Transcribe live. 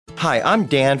Hi, I'm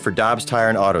Dan for Dobbs Tire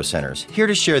and Auto Centers, here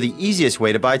to share the easiest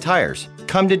way to buy tires.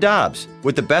 Come to Dobbs.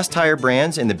 With the best tire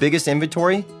brands and the biggest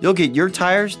inventory, you'll get your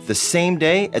tires the same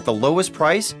day at the lowest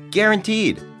price,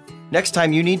 guaranteed. Next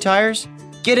time you need tires,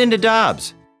 get into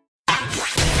Dobbs.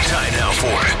 Time now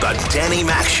for the Danny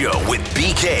Mac Show with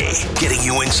BK, getting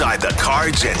you inside the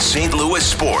Cards and St. Louis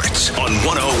sports on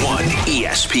 101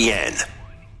 ESPN.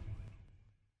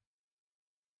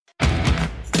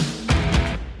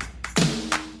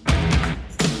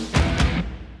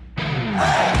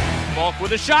 Falk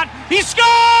with a shot. He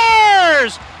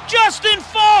scores! Justin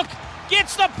Falk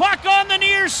gets the puck on the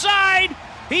near side.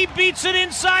 He beats it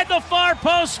inside the far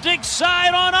post, stick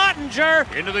side on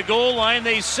Ottinger. Into the goal line,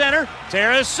 they center.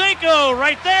 Tarasenko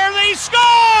right there, they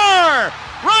score!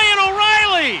 Ryan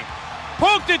O'Reilly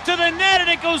poked it to the net, and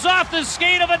it goes off the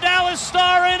skate of a Dallas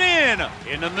Star and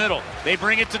in. In the middle, they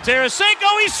bring it to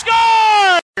Tarasenko, he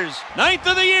scores! Ninth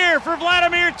of the year for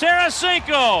Vladimir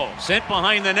Tarasenko. Sent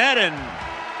behind the net, and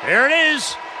there it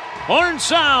is. Horn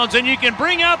sounds, and you can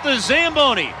bring out the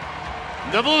Zamboni.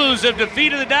 The Blues have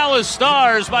defeated the Dallas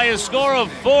Stars by a score of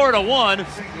 4-1,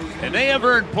 and they have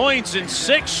earned points in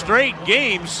 6 straight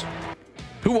games.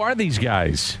 Who are these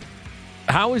guys?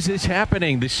 How is this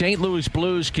happening? The St. Louis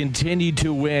Blues continue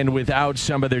to win without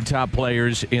some of their top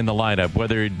players in the lineup,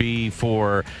 whether it be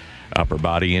for upper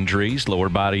body injuries, lower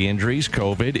body injuries,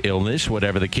 COVID, illness,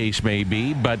 whatever the case may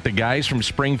be. But the guys from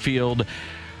Springfield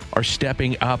are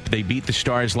stepping up. They beat the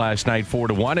Stars last night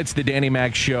 4-1. It's the Danny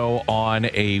Mac Show on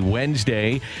a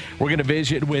Wednesday. We're going to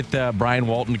visit with Brian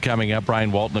Walton coming up.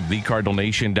 Brian Walton of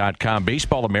thecardinalnation.com.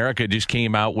 Baseball America just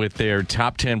came out with their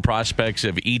top 10 prospects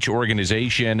of each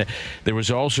organization. There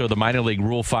was also the minor league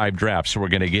Rule 5 draft, so we're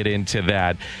going to get into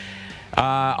that.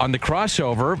 On the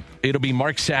crossover, it'll be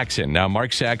Mark Saxon. Now,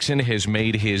 Mark Saxon has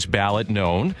made his ballot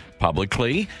known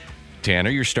publicly.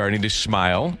 Tanner, you're starting to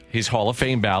smile. His Hall of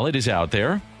Fame ballot is out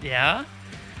there. Yeah.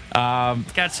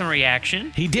 Got some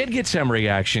reaction. He did get some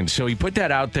reaction. So he put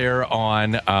that out there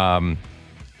on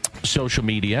social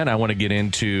media, and I want to get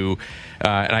into,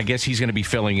 and I guess he's going to be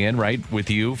filling in, right, with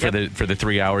you for the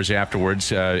 3 hours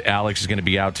afterwards. Alex is going to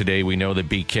be out today. We know that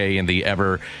BK and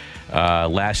the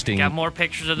lasting got more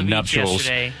pictures of the nuptials beach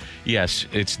yesterday. Yes,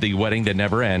 it's the wedding that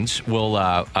never ends. Will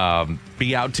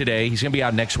be out today. He's going to be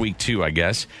out next week, too, I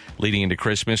guess, leading into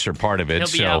Christmas or part of it.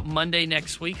 He'll be out Monday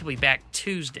next week. He'll be back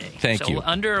Tuesday. Thank you.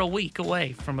 Under a week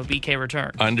away from a BK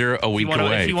return. Under a week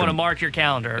away. If you want to mark your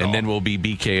calendar. And then we'll be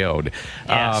BKO'd.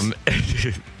 Yes.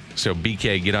 So,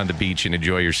 BK, get on the beach and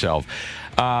enjoy yourself.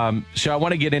 So I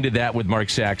want to get into that with Mark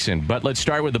Saxon, but let's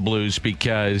start with the Blues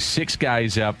because 6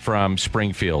 guys up from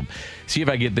Springfield. See if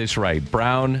I get this right.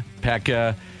 Brown,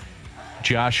 Pekka,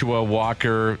 Joshua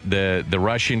Walker, the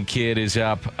Russian kid is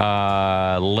up.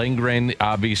 Lindgren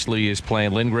obviously is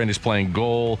playing. Lindgren is playing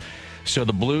goal. So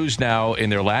the Blues now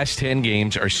in their last 10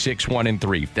 games are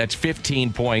 6-1-3. That's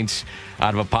 15 points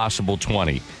out of a possible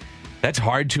 20. That's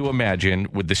hard to imagine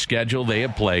with the schedule they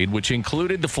have played, which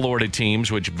included the Florida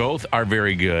teams, which both are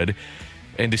very good.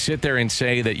 And to sit there and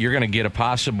say that you're going to get a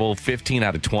possible 15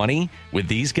 out of 20 with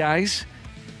these guys,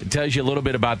 it tells you a little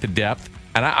bit about the depth.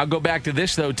 And I'll go back to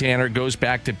this, though, Tanner. It goes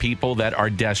back to people that are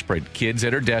desperate, kids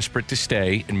that are desperate to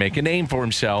stay and make a name for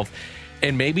himself,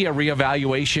 and maybe a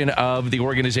reevaluation of the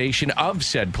organization of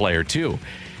said player, too.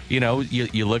 You know,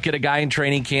 you look at a guy in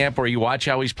training camp or you watch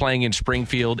how he's playing in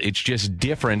Springfield. It's just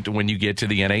different when you get to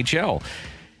the NHL.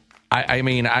 I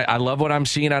mean, I love what I'm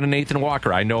seeing out of Nathan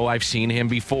Walker. I know I've seen him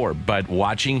before, but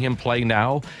watching him play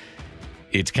now,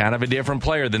 it's kind of a different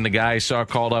player than the guy I saw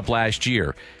called up last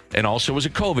year. And also it was a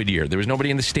COVID year. There was nobody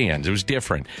in the stands. It was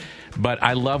different. But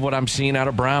I love what I'm seeing out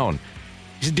of Brown.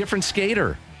 He's a different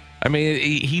skater. I mean,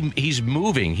 he's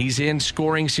moving. He's in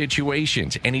scoring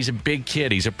situations, and he's a big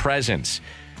kid. He's a presence.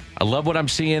 I love what I'm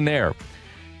seeing there.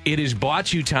 It has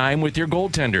bought you time with your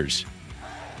goaltenders.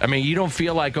 I mean, you don't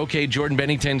feel like, okay, Jordan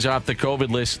Bennington's off the COVID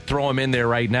list, throw him in there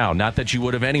right now. Not that you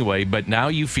would have anyway, but now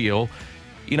you feel,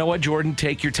 you know what, Jordan,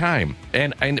 take your time.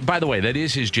 And by the way, that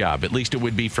is his job. At least it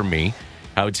would be for me.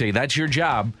 I would say that's your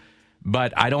job,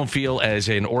 but I don't feel as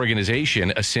an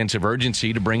organization a sense of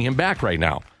urgency to bring him back right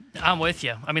now. I'm with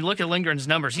you. I mean, look at Lindgren's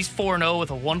numbers. He's 4-0 with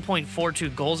a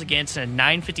 1.42 goals against and a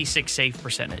 .956 save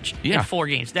percentage in 4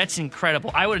 games. That's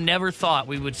incredible. I would have never thought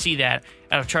we would see that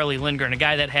out of Charlie Lindgren, a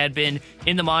guy that had been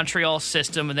in the Montreal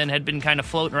system and then had been kind of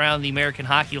floating around the American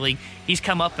Hockey League. He's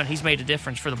come up and he's made a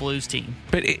difference for the Blues team.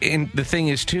 But and the thing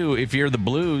is, too, if you're the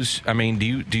Blues, I mean,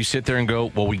 do you sit there and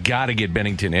go, well, we got to get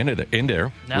Bennington in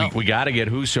there. No. We got to get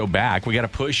Husso back. We got to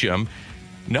push him.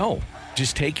 No.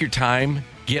 Just take your time,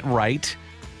 get right.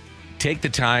 Take the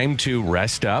time to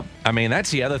rest up. I mean,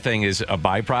 that's the other thing is a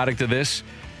byproduct of this.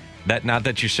 Not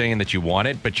that you're saying that you want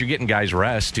it, but you're getting guys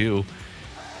rest, too.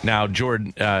 Now,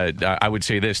 Jordan, I would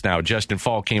say this now. Justin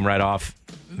Falk came right off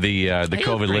the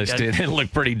COVID list and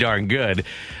looked pretty darn good.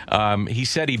 He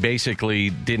said he basically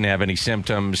didn't have any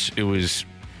symptoms. It was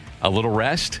a little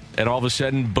rest, and all of a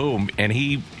sudden, boom, and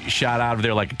he shot out of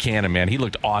there like a cannon, man. He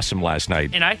looked awesome last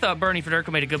night. And I thought Bernie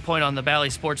Federko made a good point on the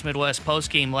Bally Sports Midwest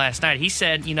postgame last night. He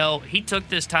said, he took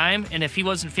this time, and if he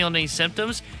wasn't feeling any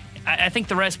symptoms, I think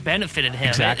the rest benefited him.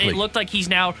 Exactly. It looked like he's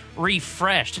now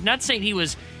refreshed. Not saying he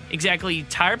was exactly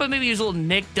tired, but maybe he was a little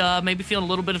nicked up, maybe feeling a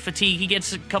little bit of fatigue. He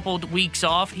gets a couple of weeks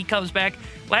off. He comes back.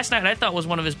 Last night I thought was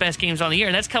one of his best games on the year,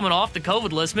 and that's coming off the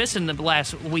COVID list, missing the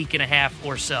last week and a half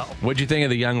or so. What'd you think of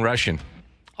the young Russian?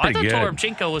 I thought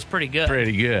Torobchenko was pretty good.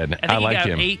 Pretty good. I think liked he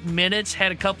got him. 8 minutes,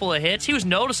 had a couple of hits. He was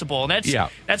noticeable, and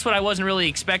that's what I wasn't really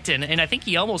expecting. And I think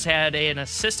he almost had an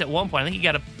assist at one point. I think he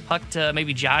got a puck to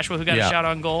maybe Joshua, who got a shot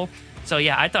on goal. So,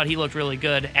 I thought he looked really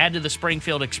good. Add to the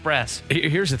Springfield Express.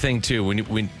 Here's the thing, too. When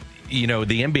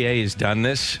the NBA has done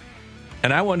this,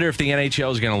 and I wonder if the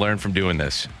NHL is going to learn from doing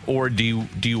this, or do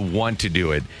you want to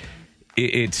do it?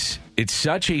 It's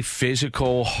such a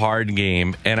physical, hard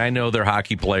game, and I know they're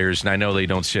hockey players, and I know they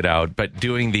don't sit out, but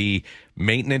doing the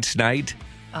maintenance night.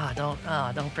 Don't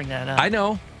bring that up. I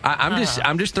know.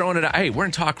 I'm just throwing it out. Hey, we're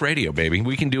in talk radio, baby.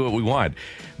 We can do what we want.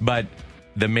 But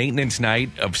the maintenance night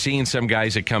of seeing some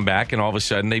guys that come back and all of a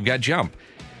sudden they've got jump.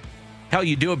 Hell,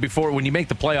 you do it before when you make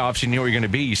the playoffs. You know where you're going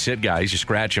to be. You sit guys, you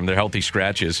scratch them. They're healthy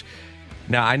scratches.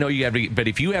 Now, I know you have to, but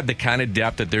if you have the kind of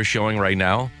depth that they're showing right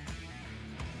now,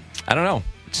 I don't know.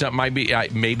 Something might be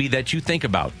maybe that you think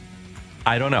about.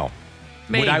 I don't know.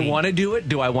 Maybe. Would I want to do it?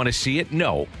 Do I want to see it?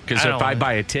 No. Because if I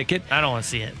buy a ticket, I don't want to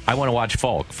see it. I want to watch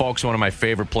Falk. Falk's one of my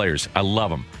favorite players. I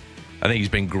love him. I think he's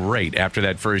been great after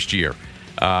that first year.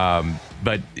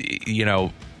 But,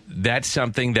 that's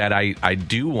something that I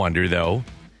do wonder, though,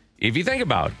 if you think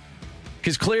about.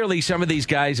 Because clearly some of these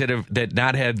guys that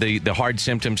not had the hard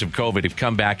symptoms of COVID have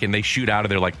come back and they shoot out of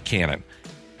there like a cannon.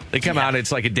 They come out,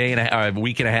 it's like a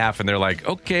week and a half, and they're like,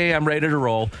 okay, I'm ready to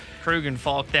roll. Krug and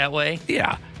Falk that way.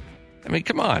 Yeah. I mean,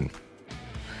 come on.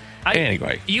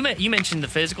 Anyway. You mentioned the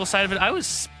physical side of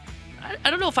it. I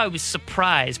don't know if I was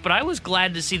surprised, but I was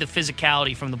glad to see the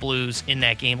physicality from the Blues in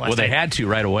that game last night. Well, they had to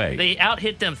right away. They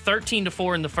out-hit them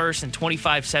 13-4 in the first and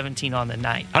 25-17 on the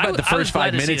night. How about the first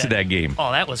 5 minutes of that game?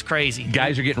 Oh, that was crazy.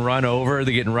 Guys are getting run over.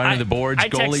 They're getting run into the boards.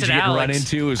 Goalies are getting run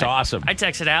into. It was awesome. I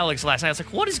texted Alex last night. I was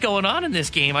like, what is going on in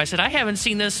this game? I said, I haven't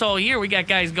seen this all year. We got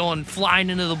guys going flying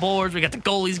into the boards. We got the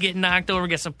goalies getting knocked over. We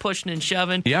got some pushing and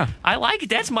shoving. Yeah. I like it.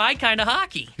 That's my kind of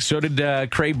hockey. So did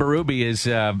Craig Berube.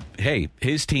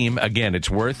 His team, again,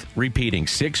 it's worth repeating,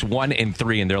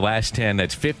 6-1-3 in their last 10.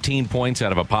 That's 15 points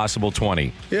out of a possible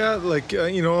 20. Yeah, a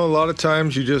lot of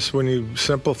times you just, when you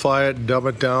simplify it, dumb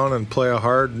it down, and play a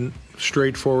hard,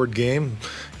 straightforward game,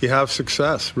 you have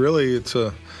success. Really, it's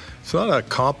not a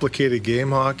complicated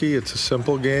game, hockey. It's a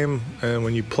simple game, and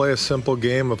when you play a simple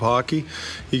game of hockey,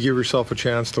 you give yourself a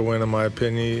chance to win, in my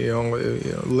opinion.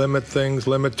 Limit things,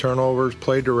 limit turnovers,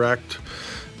 play direct,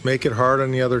 make it hard on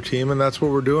the other team, and that's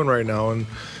what we're doing right now. And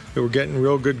we're getting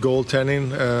real good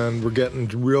goaltending, and we're getting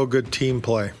real good team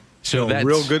play. So that's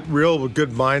real good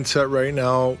mindset right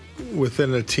now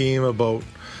within the team about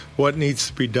what needs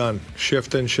to be done,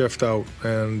 shift in, shift out.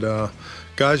 And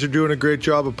guys are doing a great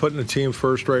job of putting the team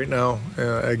first right now.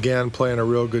 Again, playing a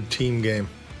real good team game.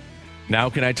 Now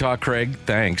can I talk, Craig?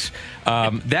 Thanks.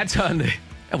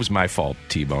 That was my fault,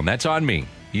 T-Bone. That's on me.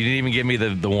 You didn't even give me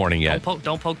the warning yet.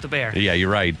 Don't poke the bear. Yeah, you're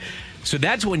right. So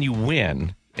that's when you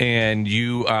win. And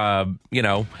you,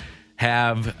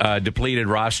 have a depleted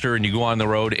roster, and you go on the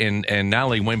road and not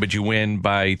only win, but you win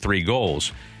by 3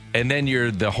 goals. And then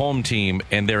you're the home team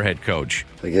and their head coach.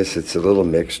 I guess it's a little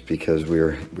mixed because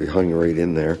we hung right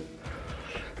in there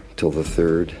till the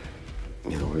third.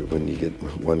 When you get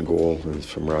 1 goal, and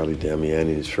it's from Riley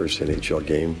Damiani, his first NHL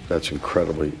game, that's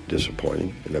incredibly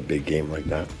disappointing in a big game like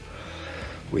that.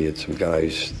 We had some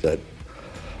guys that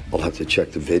I'll have to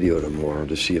check the video tomorrow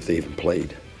to see if they even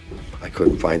played. I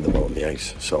couldn't find them on the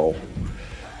ice. So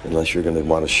unless you're going to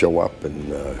want to show up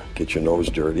and get your nose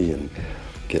dirty and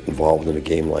get involved in a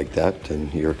game like that,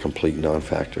 then you're a complete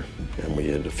non-factor. And we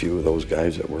had a few of those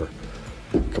guys that were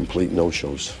complete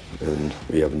no-shows. And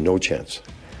we have no chance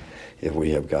if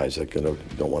we have guys that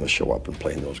don't want to show up and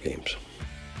play in those games.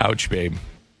 Ouch, babe.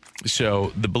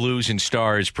 So the Blues and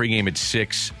Stars pregame at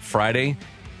 6 Friday.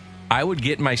 I would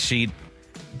get in my seat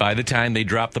by the time they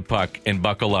drop the puck and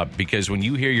buckle up, because when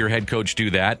you hear your head coach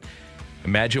do that,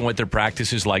 imagine what their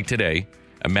practice is like today.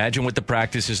 Imagine what the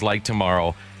practice is like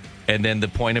tomorrow. And then the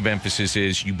point of emphasis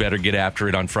is you better get after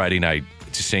it on Friday night.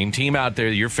 It's the same team out there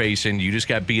that you're facing. You just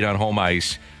got beat on home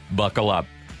ice. Buckle up.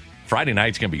 Friday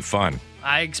night's going to be fun.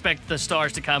 I expect the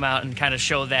Stars to come out and kind of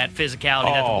show that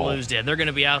physicality that the Blues did. They're going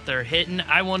to be out there hitting.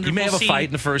 I wonder. You may have a fight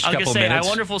in the first couple of minutes. I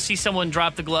wonder if we'll see someone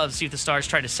drop the gloves, see if the Stars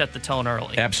try to set the tone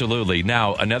early. Absolutely.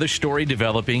 Now, another story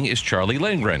developing is Charlie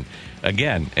Lindgren.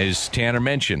 Again, as Tanner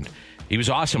mentioned, he was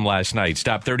awesome last night.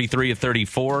 Stopped 33 of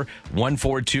 34,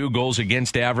 142 goals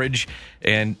against average.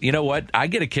 And you know what? I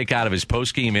get a kick out of his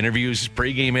post-game interviews, his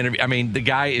pre-game interview. I mean, the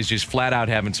guy is just flat out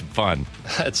having some fun.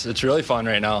 It's really fun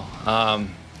right now.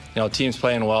 Team's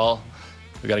playing well.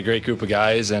 We've got a great group of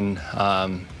guys, and,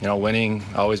 winning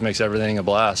always makes everything a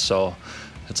blast. So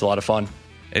it's a lot of fun.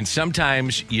 And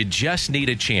sometimes you just need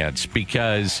a chance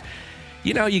because,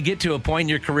 you get to a point in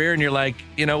your career and you're like,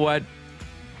 you know what?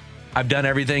 I've done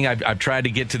everything. I've tried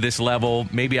to get to this level.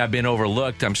 Maybe I've been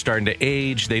overlooked. I'm starting to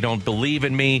age. They don't believe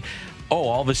in me. Oh,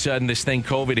 all of a sudden this thing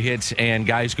COVID hits and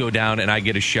guys go down and I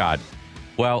get a shot.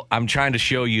 Well, I'm trying to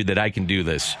show you that I can do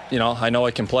this. I know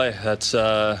I can play. That's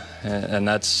the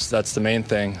main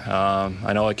thing.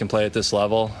 I know I can play at this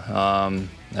level, that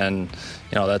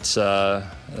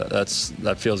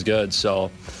feels good. So,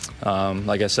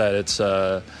 like I said, it's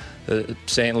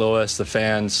St. Louis, the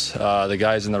fans, the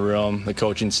guys in the room, the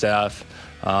coaching staff.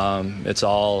 It's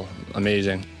all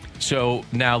amazing. So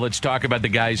now let's talk about the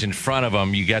guys in front of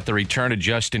them. You got the return of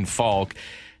Justin Falk.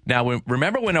 Now,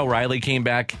 remember when O'Reilly came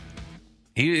back?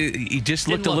 He just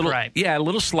looked a little, right. A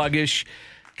little sluggish,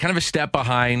 kind of a step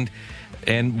behind,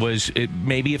 and was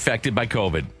maybe affected by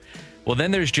COVID. Well,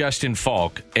 then there's Justin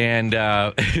Falk, and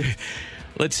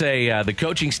let's say the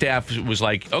coaching staff was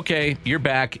like, okay, you're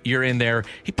back, you're in there.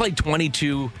 He played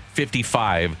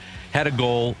 22-55, had a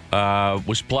goal,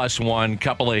 was +1,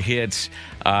 couple of hits,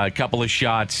 couple of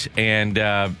shots, and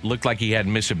looked like he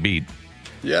hadn't missed a beat.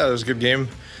 Yeah, it was a good game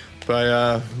by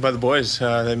the boys.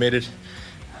 They made it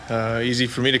easy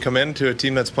for me to come into a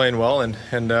team that's playing well and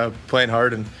playing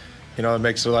hard, and it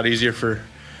makes it a lot easier for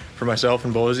myself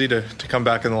and Bozy to come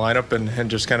back in the lineup and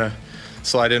just kind of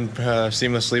slide in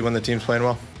seamlessly when the team's playing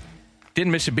well.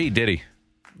 Didn't miss a beat, did he?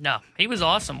 No, he was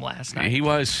awesome last night. He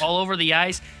was all over the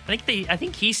ice. I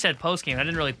think he said post game. I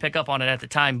didn't really pick up on it at the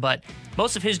time, but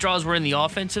most of his draws were in the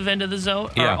offensive end of the zone,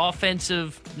 or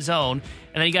offensive zone,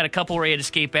 and then he got a couple where he had to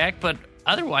skate back, but.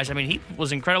 Otherwise, he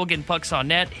was incredible getting pucks on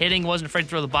net, hitting, wasn't afraid to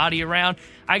throw the body around.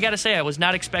 I got to say, I was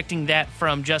not expecting that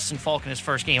from Justin Falk in his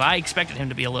first game. I expected him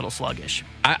to be a little sluggish.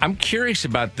 I'm curious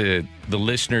about the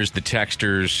listeners, the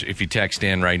texters, if you text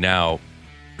in right now.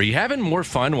 Are you having more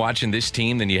fun watching this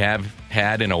team than you have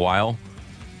had in a while?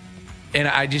 And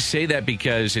I just say that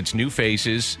because it's new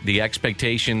faces. The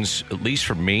expectations, at least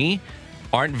for me,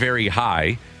 aren't very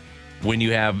high when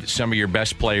you have some of your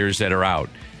best players that are out.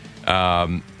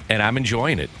 And I'm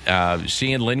enjoying it.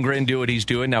 Seeing Lindgren do what he's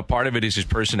doing. Now, part of it is his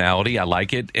personality. I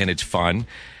like it, and it's fun.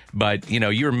 But,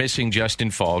 you're missing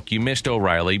Justin Falk. You missed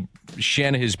O'Reilly.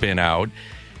 Shen has been out.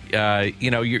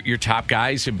 Your top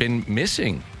guys have been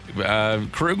missing.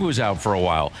 Krug was out for a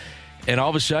while. And all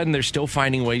of a sudden, they're still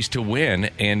finding ways to win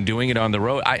and doing it on the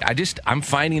road. I'm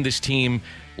finding this team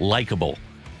likable.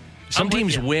 Some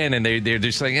teams win, and they're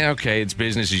just like, okay, it's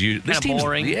business as usual. This team's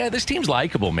boring. Yeah, this team's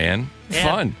likable, man. Yeah,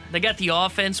 fun. They got the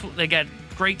offense. They got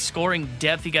great scoring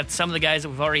depth. You got some of the guys that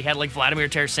we've already had, like Vladimir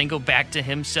Tarasenko, back to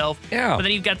himself. Yeah. But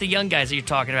then you've got the young guys that you're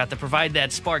talking about that provide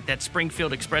that spark, that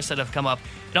Springfield Express that have come up.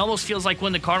 It almost feels like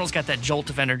when the Cardinals got that jolt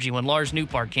of energy when Lars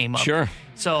Nootbaar came up. Sure.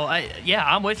 So,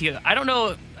 I'm with you. I don't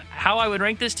know how I would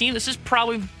rank this team. This is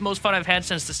probably the most fun I've had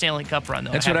since the Stanley Cup run,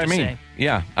 though. That's what I mean. Say.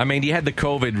 Yeah. You had the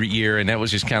COVID year, and that was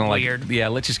just kind of like,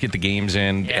 let's just get the games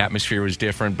in. The atmosphere was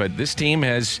different, but this team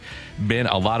has been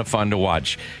a lot of fun to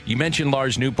watch. You mentioned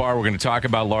Lars Nootbaar. We're going to talk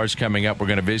about Lars coming up. We're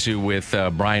going to visit with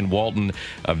Brian Walton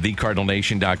of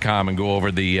thecardinalnation.com and go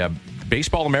over the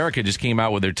Baseball America just came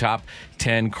out with their top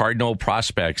 10 Cardinal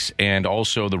prospects, and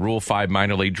also the Rule 5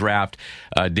 minor league draft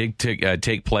did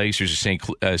take place. There's a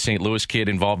St. Louis kid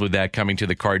involved with that coming to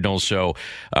the Cardinals, so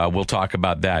we'll talk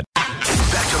about that.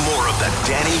 Back to more of the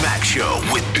Danny Mac Show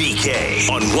with BK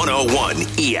on 101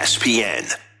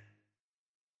 ESPN.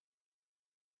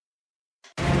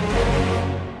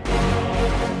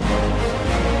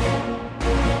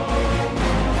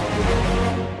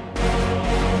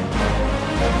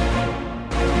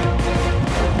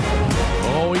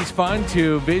 Fun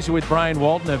to visit with Brian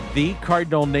Walton of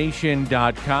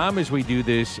thecardinalnation.com as we do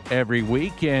this every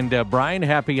week. And Brian,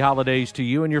 happy holidays to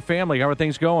you and your family. How are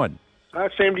things going?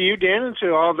 Same to you, Dan, and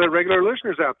to all the regular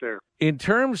listeners out there. In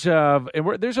terms of,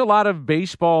 there's a lot of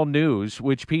baseball news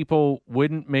which people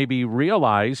wouldn't maybe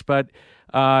realize, but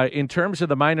In terms of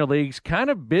the minor leagues, kind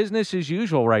of business as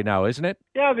usual right now, isn't it?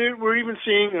 Yeah, we're even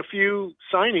seeing a few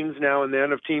signings now and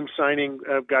then of teams signing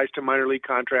guys to minor league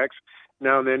contracts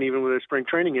now and then, even with a spring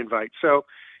training invite. So,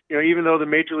 even though the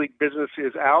major league business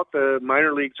is out, the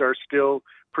minor leagues are still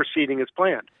proceeding as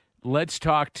planned. Let's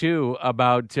talk, too,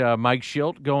 about Mike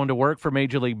Shildt going to work for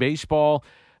Major League Baseball.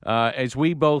 As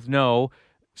we both know,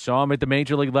 saw him at the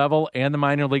major league level and the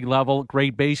minor league level.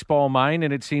 Great baseball mind,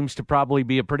 and it seems to probably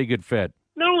be a pretty good fit.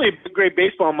 Not only a great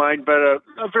baseball mind, but a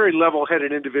very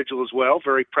level-headed individual as well,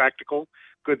 very practical,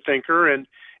 good thinker. And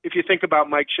if you think about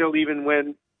Mike Shildt, even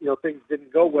when things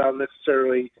didn't go well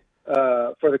necessarily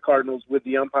for the Cardinals with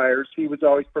the umpires, he was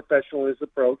always professional in his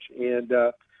approach, and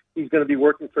he's going to be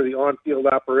working for the on-field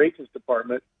operations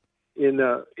department in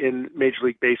Major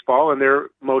League Baseball, and they're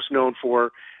most known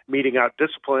for meting out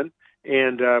discipline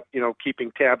and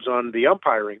keeping tabs on the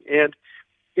umpiring. And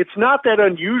it's not that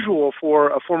unusual for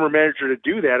a former manager to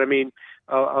do that. I mean,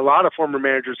 a lot of former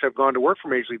managers have gone to work for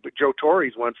Major League, but Joe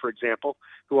Torre's one, for example,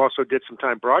 who also did some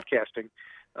time broadcasting.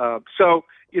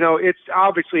 It's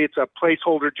obviously it's a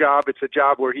placeholder job. It's a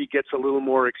job where he gets a little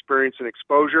more experience and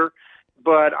exposure.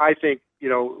 But I think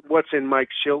what's in Mike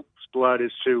Shildt's blood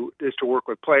is to work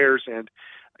with players, and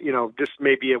this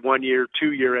may be a 1 year,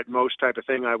 2 year at most type of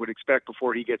thing I would expect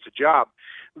before he gets a job.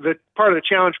 The part of the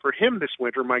challenge for him this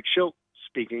winter, Mike Shildt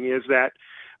speaking, is that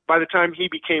by the time he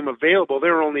became available,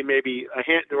 there were only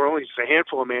just a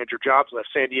handful of manager jobs left.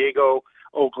 San Diego,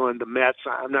 Oakland, the Mets.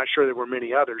 I'm not sure there were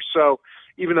many others. So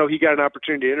even though he got an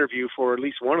opportunity to interview for at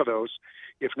least one of those,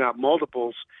 if not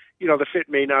multiples, the fit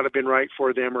may not have been right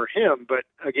for them or him. But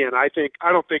again, I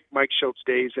don't think Mike Shildt's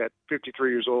days at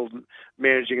 53 years old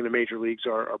managing in the major leagues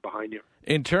are behind him.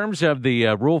 In terms of the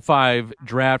Rule 5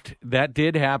 draft, that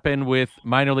did happen with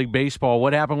minor league baseball.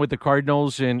 What happened with the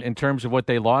Cardinals in terms of what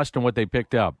they lost and what they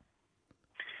picked up?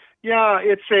 Yeah,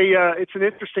 it's an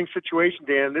interesting situation,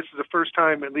 Dan. This is the first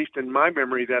time, at least in my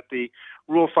memory, that the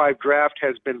Rule 5 draft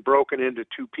has been broken into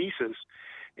two pieces.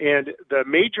 And the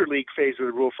major league phase of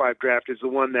the Rule 5 draft is the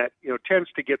one that tends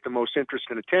to get the most interest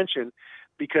and attention,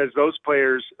 because those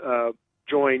players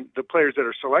the players that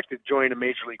are selected join a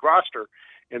major league roster,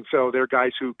 and so they're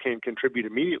guys who can contribute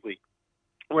immediately.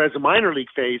 Whereas the minor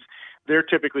league phase, they're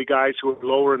typically guys who are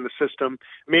lower in the system,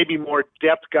 maybe more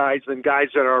depth guys than guys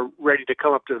that are ready to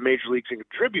come up to the major leagues and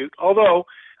contribute. Although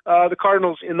the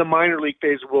Cardinals in the minor league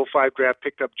phase of Rule 5 draft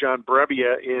picked up John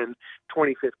Brebbia in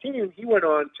 2015. He went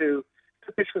on to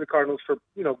pitch for the Cardinals for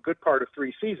good part of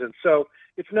 3 seasons. So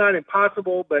it's not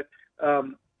impossible, but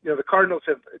the Cardinals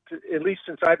have, at least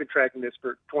since I've been tracking this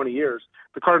for 20 years,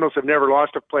 the Cardinals have never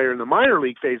lost a player in the minor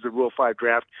league phase of the Rule 5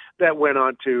 draft that went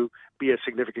on to be a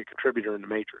significant contributor in the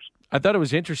majors. I thought it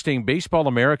was interesting. Baseball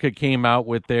America came out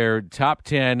with their top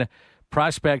 10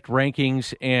 prospect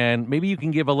rankings, and maybe you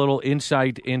can give a little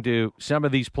insight into some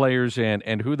of these players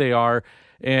and who they are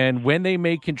and when they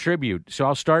may contribute. So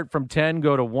I'll start from 10,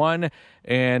 go to 1,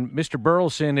 and Mr.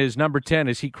 Burleson is number 10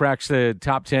 as he cracks the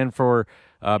top 10 for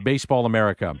Baseball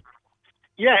America.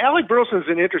 Yeah, Alec Burleson is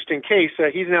an interesting case.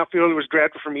 He's an outfielder who was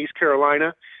drafted from East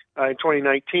Carolina in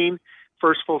 2019.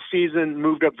 First full season,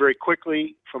 moved up very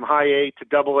quickly from high A to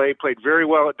double A, played very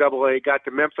well at double A, got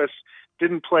to Memphis,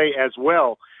 didn't play as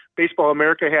well. Baseball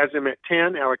America has him at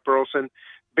 10, Alec Burleson.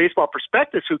 Baseball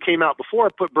Prospectus, who came out before,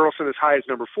 put Burleson as high as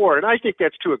number 4. And I think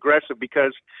that's too aggressive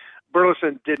because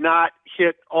Burleson did not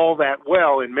hit all that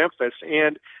well in Memphis.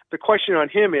 And the question on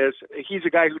him is, he's a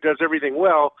guy who does everything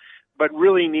well, but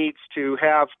really needs to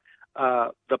have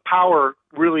the power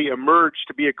really emerge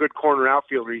to be a good corner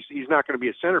outfielder. He's not going to be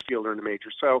a center fielder in the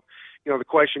majors. So, the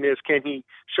question is, can he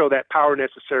show that power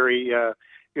necessary?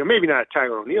 Maybe not at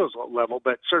Tyler O'Neill's level,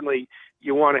 but certainly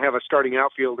you want to have a starting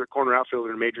outfielder, corner outfielder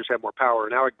in the majors have more power.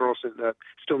 And Alec Burleson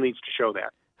still needs to show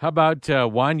that. How about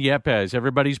Juan Yepez?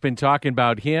 Everybody's been talking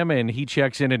about him, and he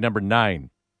checks in at number 9.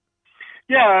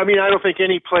 Yeah, I mean, I don't think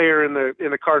any player in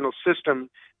the Cardinals system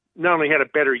not only had a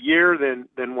better year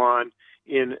than Juan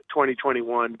in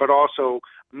 2021, but also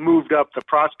moved up the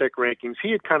prospect rankings.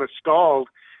 He had kind of stalled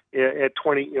at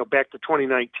back to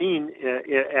 2019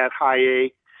 at high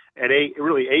A, at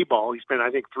really A ball. He spent,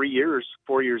 I think, 4 years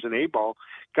in A ball.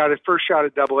 Got his first shot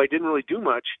at double A. Didn't really do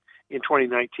much in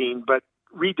 2019, but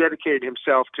rededicated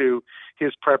himself to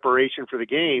his preparation for the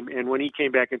game. And when he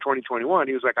came back in 2021,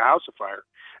 he was like a house of fire.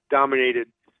 Dominated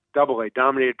double A,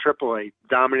 dominated triple A,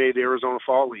 dominated the Arizona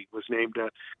Fall League, was named a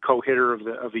co-hitter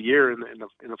of the year in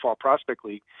the Fall Prospect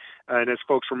League. And as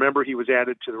folks remember, he was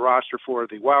added to the roster for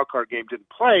the wild card game, didn't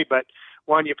play, but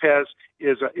Juan Yepez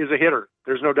is a hitter.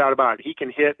 There's no doubt about it. He can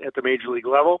hit at the major league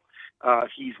level.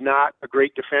 He's not a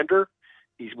great defender.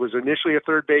 He was initially a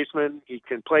third baseman. He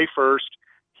can play first.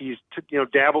 He's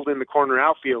dabbled in the corner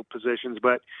outfield positions,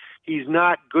 but he's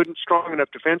not good and strong enough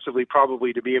defensively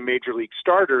probably to be a major league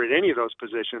starter at any of those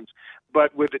positions.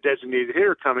 But with the designated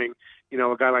hitter coming,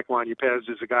 a guy like Juan Yepez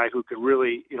is a guy who could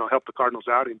really, help the Cardinals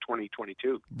out in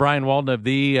 2022. Brian Walton of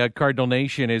the Cardinal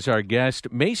Nation is our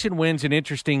guest. Mason Wynn's an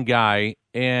interesting guy,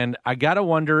 and I got to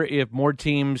wonder if more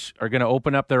teams are going to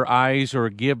open up their eyes or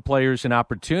give players an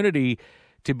opportunity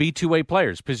to be two-way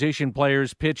players, position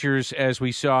players, pitchers, as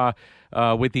we saw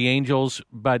with the Angels.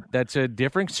 But that's a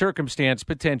different circumstance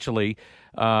potentially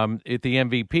at the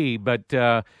MVP. But,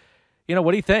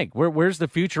 what do you think? Where's the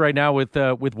future right now with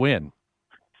Wynn?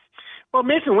 Well,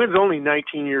 Mason Wynn's only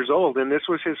 19 years old, and this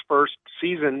was his first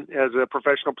season as a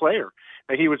professional player.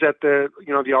 And he was at the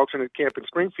alternate camp in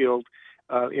Springfield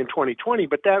in 2020,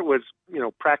 but that was,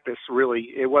 practice really.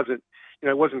 It wasn't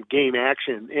game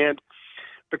action. And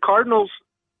the Cardinals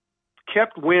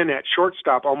kept Wynn at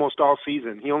shortstop almost all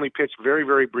season. He only pitched very,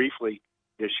 very briefly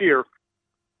this year.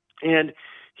 And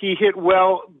he hit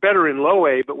better in low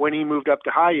A, but when he moved up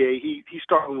to high A, he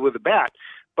started with a bat.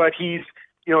 But he's,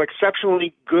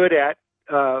 exceptionally good at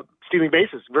stealing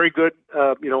bases, very good,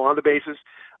 on the bases.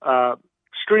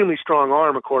 Extremely strong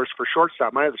arm, of course, for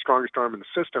shortstop. Might have the strongest arm in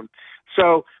the system.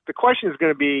 So the question is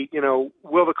going to be,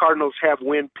 will the Cardinals have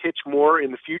Wynn pitch more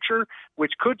in the future,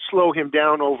 which could slow him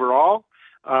down overall?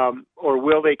 Or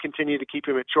will they continue to keep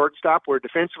him at shortstop where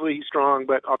defensively he's strong,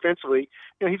 but offensively,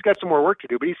 he's got some more work to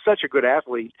do, but he's such a good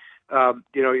athlete.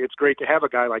 It's great to have a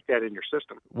guy like that in your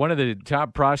system. One of the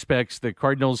top prospects the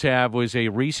Cardinals have was a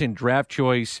recent draft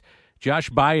choice, Josh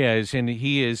Baez, and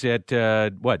he is at,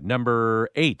 number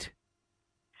 8?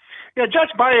 Yeah, Josh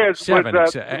Baez 7,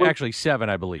 actually 7,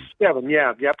 I believe. 7,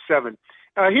 yeah, 7.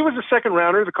 He was a second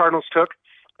rounder the Cardinals took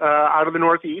out of the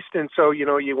Northeast, and so,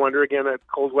 you wonder, again, a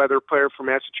cold weather player from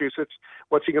Massachusetts,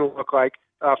 what's he going to look like?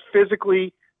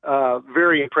 Physically,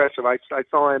 very impressive. I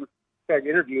saw him, in fact,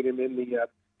 interviewed him in the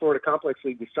Florida Complex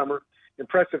League this summer.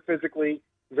 Impressive physically,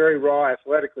 very raw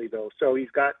athletically, though. So he's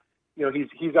got,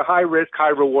 he's a high-risk,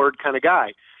 high-reward kind of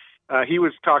guy. He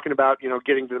was talking about,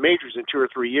 getting to the majors in 2 or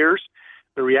 3 years.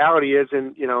 The reality is,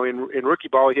 in rookie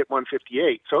ball, he hit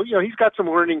 158. So, he's got some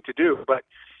learning to do, but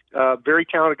very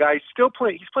talented guy.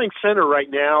 He's playing center right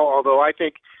now, although I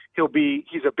think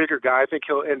he's a bigger guy. I think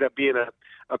he'll end up being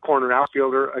a corner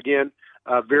outfielder. Again,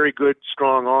 very good,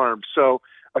 strong arm. So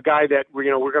a guy that, we're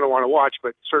going to want to watch,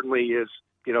 but certainly is,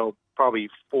 probably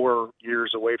 4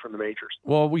 years away from the majors.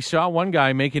 Well, we saw one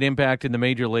guy make an impact in the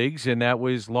major leagues, and that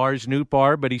was Lars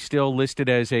Nootbaar, but he's still listed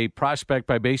as a prospect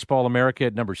by Baseball America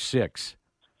at number 6.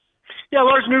 Yeah,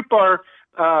 Lars Nootbaar,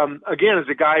 again, is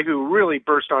a guy who really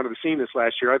burst onto the scene this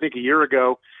last year. I think a year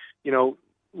ago,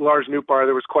 Lars Nootbaar,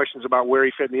 there was questions about where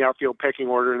he fit in the outfield pecking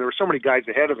order, and there were so many guys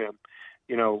ahead of him,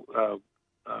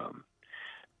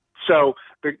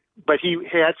 but he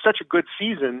had such a good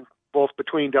season, both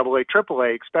between AA,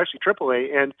 AAA, especially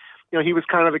AAA, and he was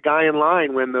kind of the guy in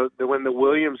line when the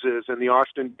Williamses and the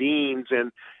Austin Deans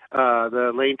and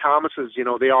the Lane Thomases,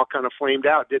 they all kind of flamed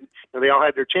out. They all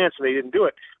had their chance and they didn't do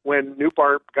it. When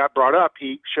Nootbaar got brought up,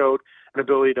 he showed an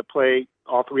ability to play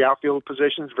all 3 outfield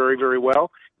positions very, very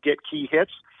well, get key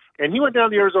hits, and he went down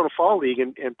to the Arizona Fall League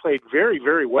and played very,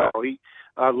 very well. He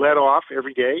led off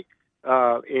every day.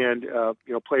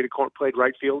 Played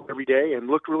right field every day and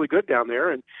looked really good down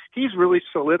there. And he's really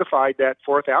solidified that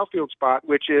 4th outfield spot,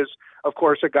 which is, of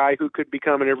course, a guy who could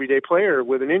become an everyday player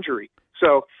with an injury.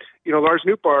 So, Lars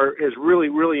Nootbaar has really,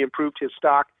 really improved his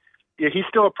stock. Yeah, he's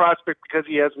still a prospect because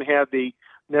he hasn't had the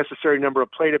necessary number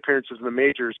of plate appearances in the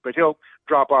majors, but he'll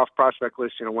drop off prospect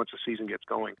list, once the season gets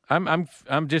going.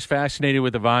 I'm just fascinated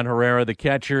with Ivan Herrera, the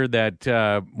catcher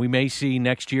that we may see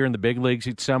next year in the big leagues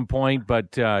at some point,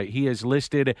 but he is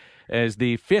listed as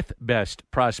the 5th best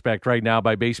prospect right now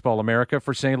by Baseball America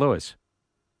for St. Louis.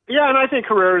 Yeah, and I think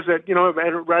Herrera's at,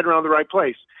 right around the right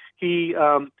place. He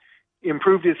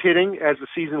improved his hitting as the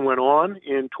season went on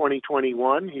in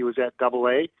 2021. He was at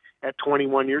AA at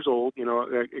 21 years old,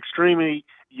 extremely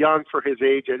young for his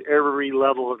age at every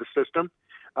level of the system.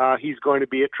 He's going to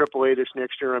be at AAA this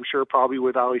next year, I'm sure, probably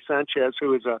with Ali Sanchez,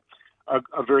 who is a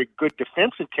very good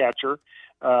defensive catcher,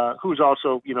 who's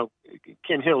also,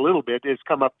 can hit a little bit, has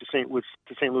come up to St.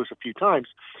 Louis a few times.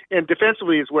 And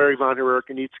defensively is where Ivan Herrera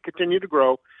needs to continue to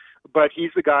grow, but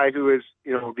he's the guy who is,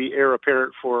 the heir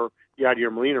apparent for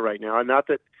Yadier Molina right now. And not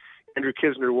that Andrew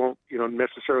Kisner won't,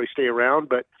 necessarily stay around,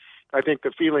 but I think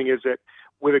the feeling is that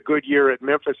with a good year at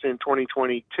Memphis in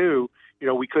 2022,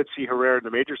 we could see Herrera in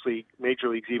the major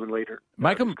leagues even later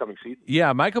this coming season.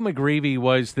 Yeah, Michael McGreevy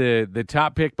was the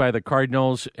top pick by the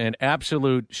Cardinals, an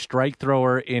absolute strike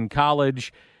thrower in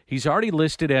college. He's already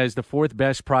listed as the fourth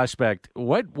best prospect.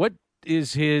 What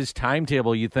is his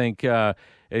timetable, you think,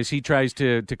 as he tries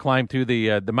to climb through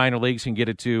the minor leagues and get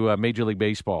it to Major League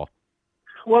Baseball?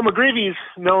 Well, McGreevy's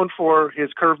known for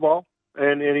his curveball,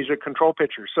 and he's a control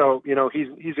pitcher. So,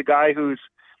 he's a guy who's,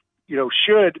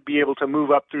 should be able to move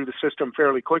up through the system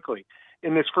fairly quickly.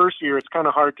 In this first year, it's kind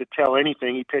of hard to tell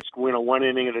anything. He pitched, one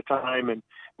inning at a time and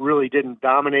really didn't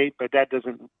dominate, but that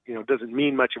doesn't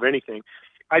mean much of anything.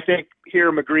 I think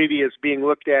here McGreevy is being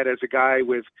looked at as a guy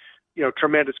with,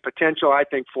 tremendous potential. I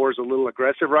think 4 is a little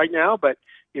aggressive right now, but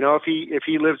if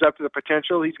he lives up to the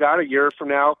potential he's got a year from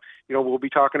now, we'll be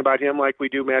talking about him like we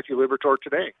do Matthew Liberatore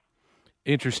today.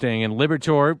 Interesting. And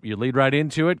Liberatore, you lead right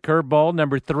into it, curveball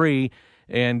number 3,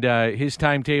 and his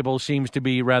timetable seems to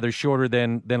be rather shorter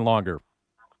than longer.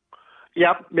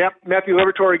 Yep. Matthew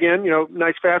Liberatore again,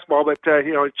 nice fastball, but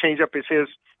changeup is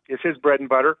his bread and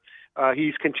butter.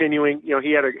 He's continuing.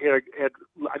 He had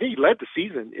I think he led the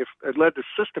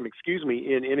system,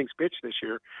 in innings pitched this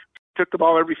year. Took the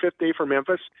ball every 5th day for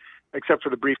Memphis, except for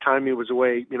the brief time he was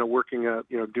away, working,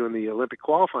 doing the Olympic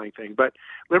qualifying thing. But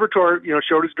Liberatore,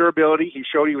 showed his durability. He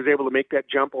showed he was able to make that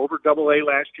jump over Double-A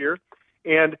last year,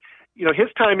 and his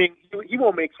timing. He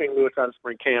won't make St. Louis out of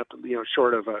spring camp,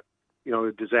 short of a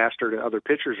disaster to other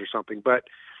pitchers or something. But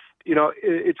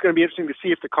it's going to be interesting to see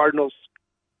if the Cardinals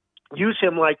use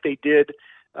him like they did,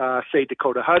 say,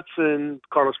 Dakota Hudson,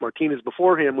 Carlos Martinez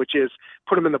before him, which is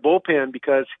put him in the bullpen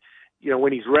because,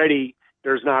 when he's ready,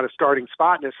 there's not a starting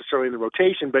spot necessarily in the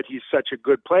rotation, but he's such a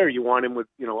good player. You want him with,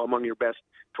 among your best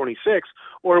 26,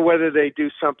 or whether they do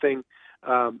something,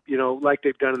 like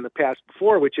they've done in the past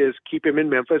before, which is keep him in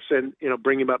Memphis and,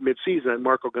 bring him up midseason. And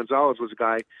Marco Gonzalez was a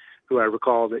guy who I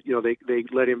recall that, they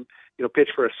let him, pitch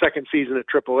for a second season at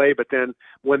AAA, but then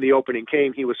when the opening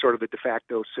came, he was sort of the de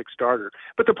facto 6th starter.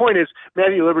 But the point is,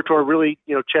 Matthew Liberatore really,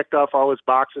 checked off all his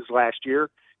boxes last year,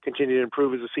 continued to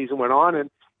improve as the season went on. And,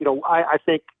 I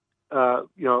think,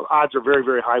 odds are very,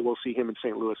 very high we'll see him in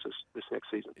St. Louis this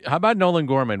next season. How about Nolan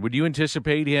Gorman? Would you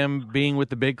anticipate him being with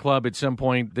the big club at some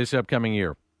point this upcoming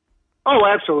year? Oh,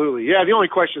 absolutely. Yeah, the only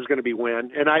question is going to be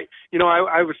when. And I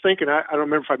was thinking, I don't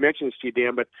remember if I mentioned this to you,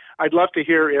 Dan, but I'd love to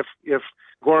hear if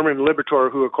Gorman and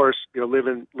Liberatore, who of course live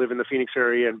in the Phoenix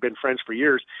area and been friends for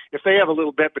years, if they have a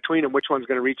little bet between them, which one's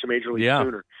going to reach the major league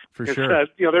sooner? For sure.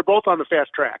 They're both on the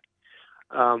fast track.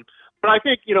 But I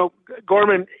think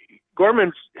Gorman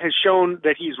has shown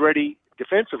that he's ready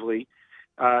defensively.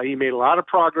 He made a lot of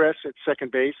progress at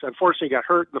second base. Unfortunately, he got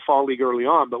hurt in the fall league early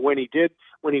on, but when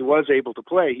he was able to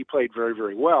play, he played very,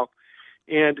 very well.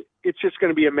 And it's just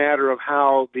going to be a matter of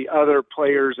how the other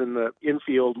players in the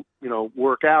infield,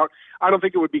 work out. I don't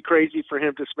think it would be crazy for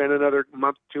him to spend another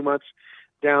month, 2 months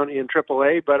down in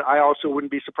AAA, but I also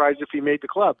wouldn't be surprised if he made the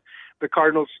club. The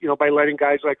Cardinals, by letting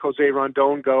guys like Jose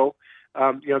Rondon go,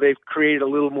 they've created a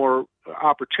little more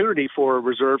opportunity for a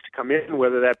reserve to come in,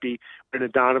 whether that be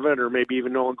Brendan Donovan or maybe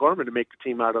even Nolan Gorman to make the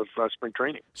team out of spring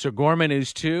training. So Gorman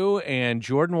is 2, and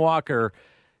Jordan Walker,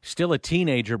 still a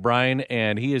teenager, Brian,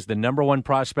 and he is the number 1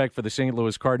 prospect for the St.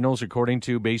 Louis Cardinals, according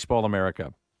to Baseball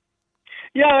America.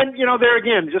 Yeah, and, there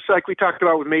again, just like we talked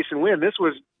about with Mason Wynn, this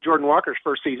was Jordan Walker's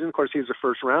first season. Of course, he was a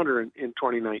first-rounder in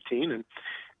 2019,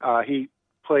 and he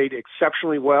played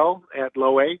exceptionally well at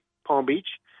Low A, Palm Beach,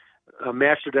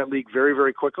 mastered that league very,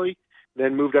 very quickly,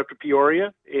 then moved up to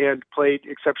Peoria and played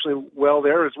exceptionally well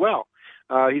there as well.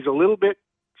 He's a little bit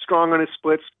strong on his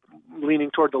splits, leaning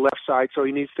toward the left side, so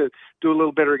he needs to do a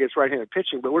little better against right-handed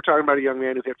pitching. But we're talking about a young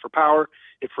man who hit for power,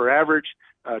 hit for average,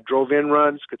 drove in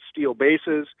runs, could steal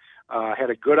bases, had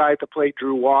a good eye at the plate,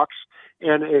 drew walks.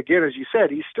 And again, as you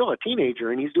said, he's still a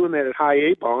teenager, and he's doing that at high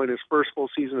A ball in his first full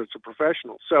season as a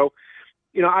professional. So,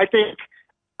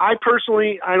 I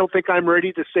personally don't think I'm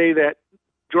ready to say that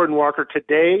Jordan Walker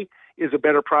today is a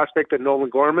better prospect than Nolan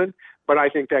Gorman, but I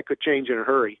think that could change in a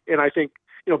hurry. And I think,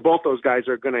 both those guys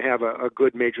are going to have a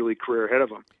good major league career ahead of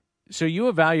them. So you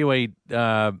evaluate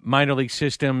minor league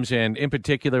systems, and in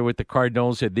particular with the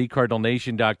Cardinals at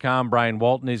thecardinalnation.com. Brian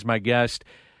Walton is my guest.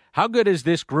 How good is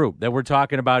this group that we're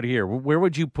talking about here? Where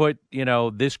would you put,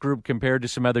 this group compared to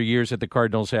some other years that the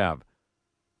Cardinals have?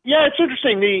 Yeah, it's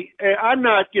interesting. I'm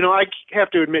not, I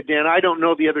have to admit, Dan, I don't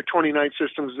know the other 29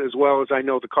 systems as well as I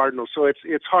know the Cardinals, so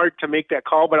it's hard to make that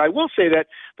call. But I will say that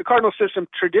the Cardinal system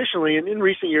traditionally and in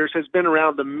recent years has been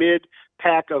around the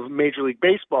mid-pack of Major League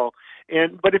Baseball.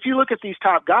 But if you look at these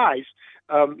top guys,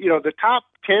 the top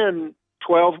 10,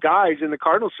 12 guys in the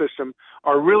Cardinal system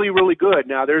are really, really good.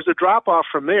 Now, there's a drop-off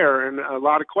from there and a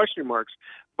lot of question marks.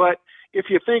 But if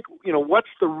you think, what's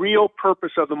the real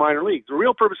purpose of the minor leagues? The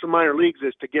real purpose of minor leagues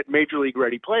is to get major league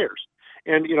ready players.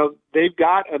 And, they've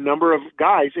got a number of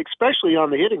guys, especially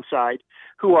on the hitting side,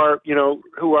 who are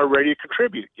ready to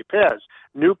contribute. Yepez,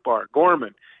 Nootbaar,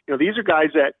 Gorman. These are guys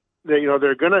that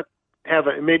they're going to have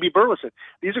maybe Burleson.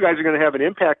 These are guys who are going to have an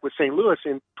impact with St. Louis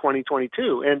in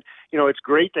 2022. And, it's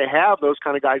great to have those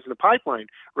kind of guys in the pipeline.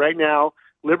 Right now,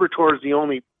 Liberatore is the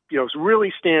only,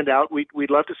 really stand out. We'd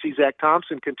love to see Zach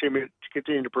Thompson continue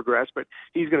to progress, but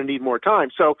he's going to need more time.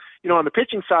 So, on the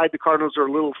pitching side, the Cardinals are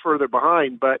a little further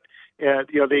behind, but,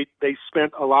 they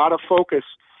spent a lot of focus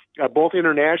both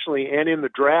internationally and in the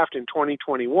draft in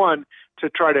 2021 to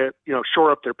try to,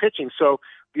 shore up their pitching. So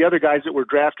the other guys that were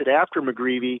drafted after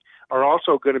McGreevy are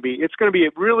also going to be, it's going to be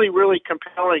a really, really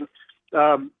compelling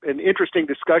an interesting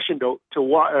discussion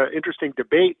interesting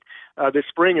debate this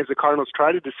spring as the Cardinals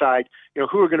try to decide,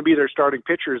 who are going to be their starting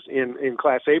pitchers in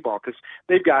Class A ball, because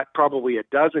they've got probably a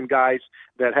dozen guys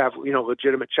that have,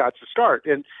 legitimate shots to start.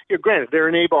 And granted, they're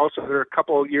in A ball, so they're a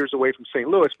couple of years away from St.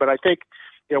 Louis, but I think,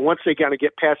 once they kind of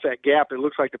get past that gap, it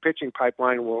looks like the pitching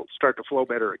pipeline will start to flow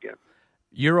better again.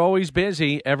 You're always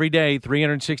busy every day,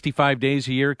 365 days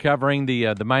a year, covering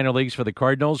the minor leagues for the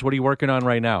Cardinals. What are you working on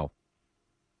right now?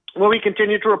 Well, we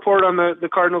continue to report on the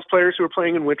Cardinals players who are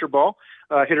playing in winter ball,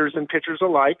 hitters and pitchers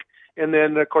alike. And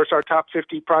then, of course, our top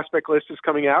 50 prospect list is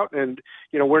coming out. And,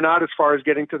 we're not as far as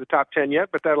getting to the top 10 yet,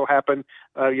 but that'll happen,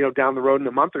 down the road in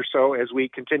a month or so as we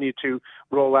continue to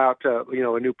roll out, a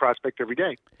new prospect every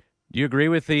day. Do you agree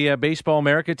with the Baseball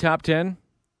America top 10?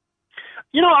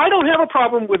 I don't have a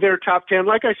problem with their top 10.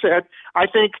 Like I said, I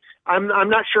think I'm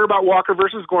not sure about Walker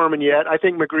versus Gorman yet. I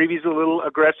think McGreevy's a little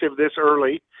aggressive this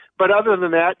early. But other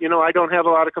than that, I don't have a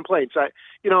lot of complaints.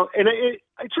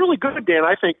 It's really good, Dan,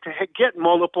 I think, to get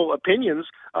multiple opinions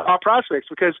about prospects,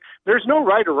 because there's no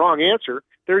right or wrong answer.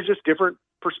 There's just different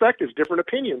perspectives, different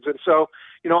opinions. And so,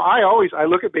 I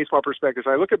look at Baseball Perspectives,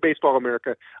 I look at Baseball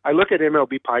America, I look at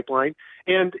MLB Pipeline,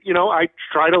 and, I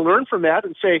try to learn from that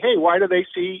and say, hey, why do they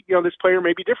see, this player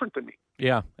may be different than me?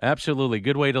 Yeah, absolutely.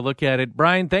 Good way to look at it.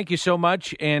 Brian, thank you so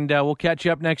much, and we'll catch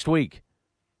you up next week.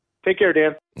 Take care,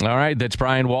 Dan. All right, that's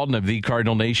Brian Walton of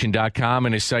thecardinalnation.com,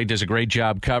 and his site does a great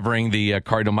job covering the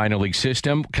Cardinal minor league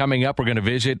system. Coming up, we're going to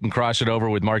visit and cross it over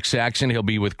with Mark Saxon. He'll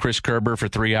be with Chris Kerber for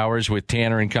 3 hours with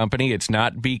Tanner and Company. It's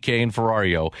not BK and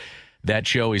Ferrario. That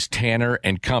show is Tanner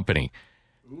and Company.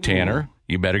 Ooh. Tanner,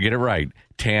 you better get it right.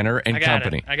 Tanner and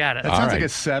Company. I got it. That sounds like a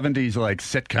 70s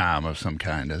sitcom of some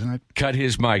kind, doesn't it? Cut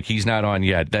his mic. He's not on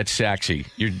yet. That's Saxy.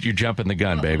 You're jumping the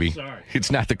gun, baby. Sorry.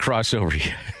 It's not the crossover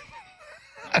yet.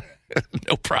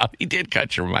 No problem. He did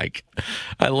cut your mic.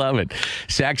 I love it.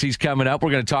 Saxy's coming up.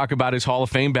 We're going to talk about his Hall of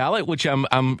Fame ballot, which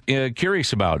I'm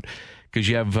curious about, because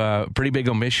you have a pretty big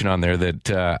omission on there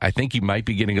that I think you might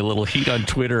be getting a little heat on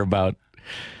Twitter about.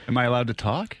 Am I allowed to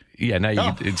talk? Yeah,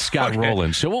 now it's Scott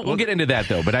Rowland. So we'll get into that,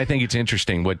 though. But I think it's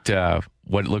interesting what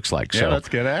it looks like. Yeah, let's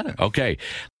get at it. Okay.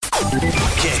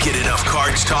 Can't get enough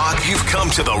Cards talk? You've come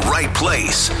to the right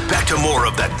place. Back to more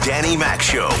of the Danny Mac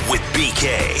Show with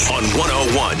BK on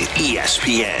 101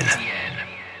 ESPN.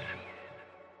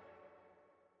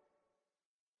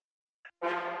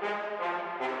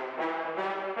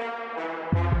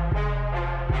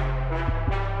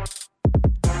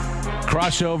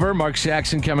 Crossover. Mark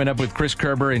Saxon coming up with Chris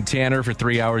Kerber and Tanner for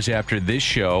 3 hours after this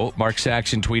show. Mark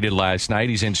Saxon tweeted last night.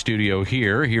 He's in studio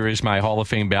here. Here is my Hall of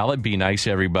Fame ballot. Be nice,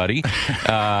 everybody,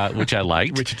 which I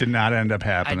liked. Which did not end up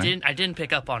happening. I didn't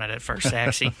pick up on it at first,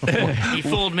 Saxy. He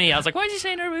fooled me. I was like, why is he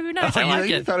saying everybody be nice? I like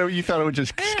you it. You thought it would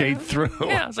just skate through.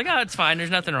 Yeah, I was like, oh, it's fine. There's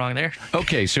nothing wrong there.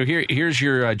 Okay, so here's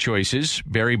your choices.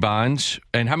 Barry Bonds.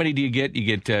 And how many do you get?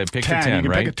 You get pick 10. 10, you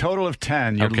can right? pick a total of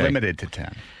 10. You're limited to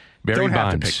 10. Barry Don't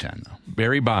Bonds. have to pick 10, though.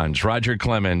 Barry Bonds, Roger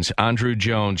Clemens, Andrew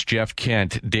Jones, Jeff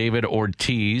Kent, David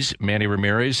Ortiz, Manny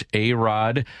Ramirez,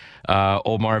 A-Rod,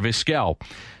 Omar Vizquel.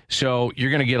 So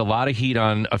you're going to get a lot of heat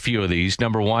on a few of these.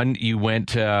 Number one, you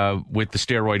went with the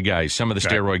steroid guys, some of the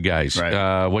steroid guys.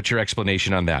 Right. What's your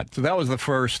explanation on that? So that was the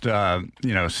first,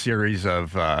 series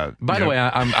of. By the way,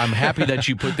 I'm happy that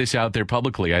you put this out there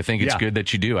publicly. I think it's good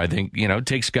that you do. I think it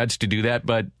takes guts to do that,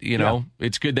 but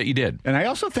it's good that you did. And I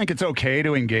also think it's okay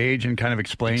to engage and kind of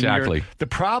explain. Exactly. The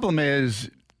problem is,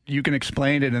 you can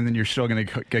explain it, and then you're still going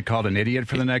to get called an idiot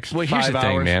for the next 5 hours. Well, here's the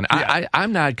thing, man. Yeah.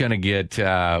 I'm not going to get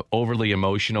overly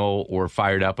emotional or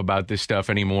fired up about this stuff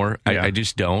anymore. Yeah. I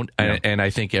just don't. Yeah. And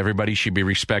I think everybody should be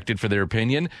respected for their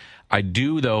opinion. I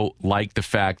do, though, like the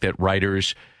fact that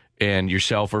writers and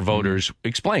yourself or voters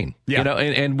explain. Yeah.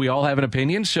 And we all have an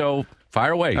opinion, so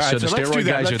fire away. All right, so the steroid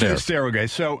guys are there. Let's do the steroid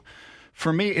guys. So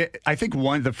for me, I think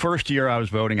the first year I was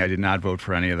voting, I did not vote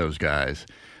for any of those guys.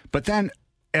 But then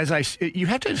you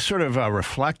have to sort of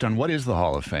reflect on what is the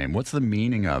Hall of Fame? What's the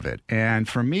meaning of it? And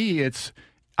for me,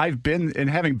 I've been, and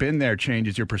having been there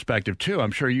changes your perspective too.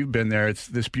 I'm sure you've been there. It's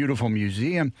this beautiful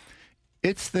museum.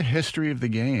 It's the history of the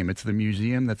game. It's the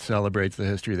museum that celebrates the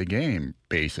history of the game,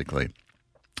 basically.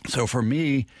 So for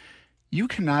me, you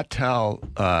cannot tell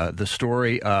the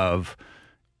story of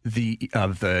the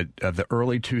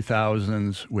early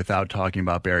 2000s without talking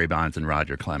about Barry Bonds and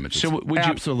Roger Clemens. It's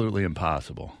absolutely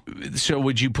impossible. So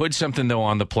would you put something though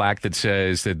on the plaque that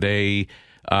says that they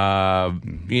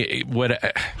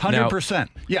 100%?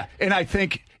 Yeah, and I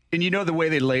think, and you know the way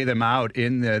they lay them out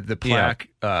in the plaque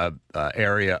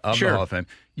area of the Hall of Fame.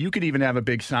 You could even have a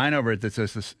big sign over it that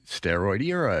says the steroid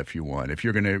era if you want. If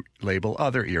you're going to label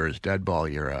other eras, dead ball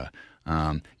era.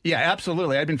 Yeah,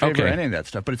 absolutely. I'd been in favor of any of that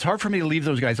stuff, but it's hard for me to leave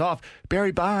those guys off.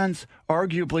 Barry Bonds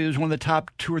arguably is one of the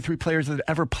top 2 or 3 players that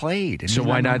ever played. So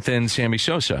why not then Sammy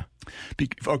Sosa?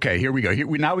 Okay, here we go.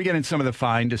 Now we get into some of the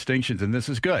fine distinctions, and this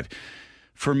is good.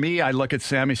 For me, I look at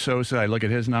Sammy Sosa, I look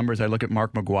at his numbers, I look at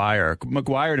Mark McGwire.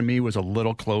 McGwire, to me, was a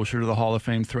little closer to the Hall of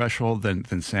Fame threshold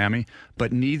than Sammy,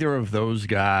 but neither of those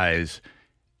guys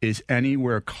is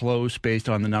anywhere close based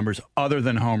on the numbers other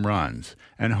than home runs.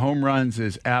 And home runs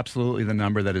is absolutely the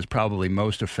number that is probably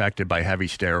most affected by heavy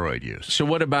steroid use. So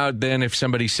what about then if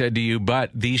somebody said to you, but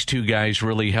these 2 guys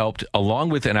really helped along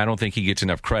with, and I don't think he gets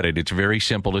enough credit. It's very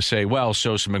simple to say, well,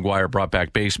 Sosa McGwire brought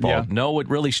back baseball. Yeah. No, what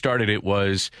really started it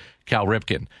was Cal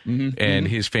Ripken and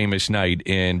his famous night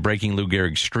in breaking Lou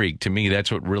Gehrig's streak. To me,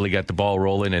 that's what really got the ball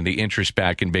rolling and the interest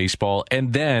back in baseball.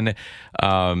 And then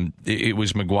it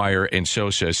was McGwire and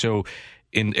Sosa. So,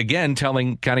 again,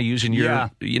 telling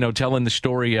the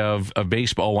story of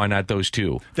baseball, why not those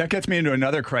 2? That gets me into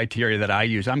another criteria that I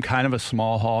use. I'm kind of a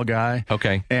small hall guy.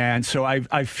 Okay. And so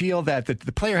I feel that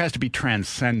the player has to be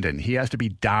transcendent. He has to be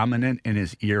dominant in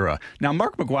his era. Now,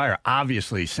 Mark McGwire,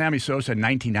 obviously, Sammy Sosa in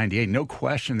 1998, no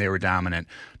question they were dominant.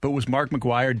 But was Mark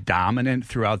McGwire dominant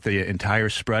throughout the entire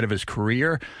spread of his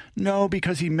career? No,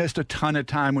 because he missed a ton of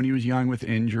time when he was young with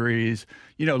injuries.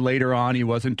 Later on, he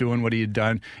wasn't doing what he had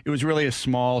done. It was really a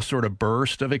small sort of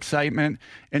burst of excitement.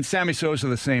 And Sammy Sosa,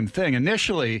 the same thing.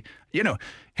 Initially,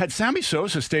 had Sammy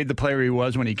Sosa stayed the player he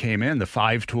was when he came in, the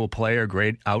 5-tool player,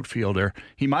 great outfielder,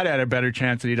 he might have had a better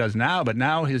chance than he does now, but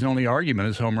now his only argument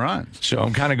is home runs. So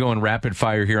I'm kind of going rapid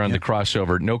fire here on the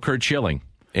crossover. No Curt Schilling.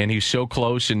 And he's so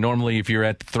close, and normally if you're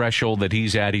at the threshold that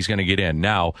he's at, he's going to get in.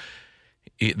 Now,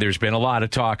 there's been a lot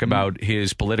of talk about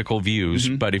his political views,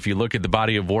 but if you look at the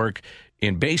body of work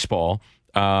in baseball,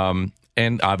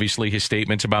 and obviously his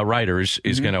statements about writers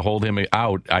is going to hold him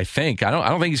out, I think. I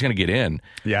don't think he's going to get in.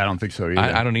 Yeah, I don't think so either.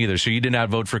 I don't either. So you did not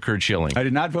vote for Curt Schilling. I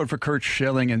did not vote for Curt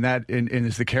Schilling, and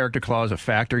is the character clause a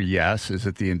factor? Yes. Is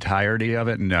it the entirety of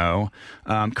it? No.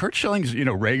 Curt Schilling's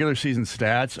regular season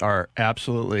stats are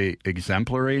absolutely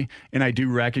exemplary, and I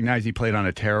do recognize he played on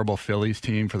a terrible Phillies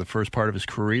team for the first part of his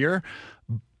career,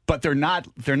 but they're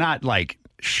not like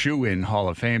shoe-in Hall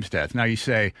of Fame stats. Now you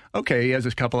say, okay, he has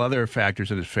a couple other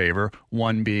factors in his favor,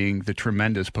 one being the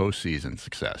tremendous postseason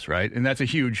success, right? And that's a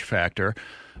huge factor.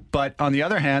 But on the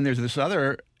other hand, there's this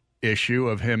other issue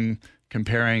of him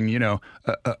comparing, a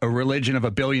religion of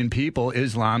 1 billion people,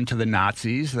 Islam, to the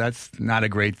Nazis. That's not a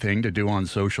great thing to do on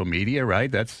social media,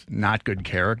 right? That's not good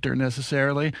character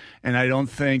necessarily. And I don't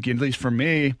think, at least for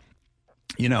me,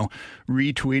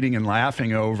 retweeting and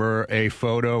laughing over a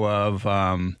photo of,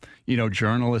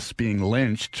 journalists being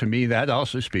lynched, to me, that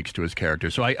also speaks to his character.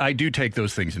 So I do take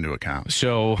those things into account.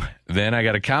 So then I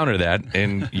got to counter that,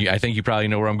 and I think you probably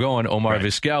know where I'm going. Omar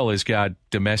Vizquel has got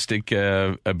domestic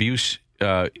abuse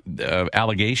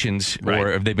allegations,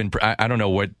 or have they been? I don't know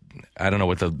what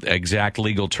the exact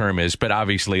legal term is, but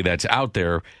obviously that's out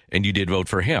there, and you did vote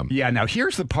for him. Yeah. Now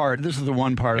here's the part. This is the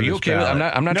one part. Are you okay?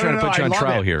 I'm not trying to put you on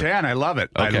trial here, Dan. I love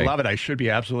it. Okay. I love it. I should be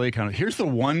absolutely accountable. Here's the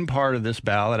one part of this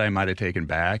ballot I might have taken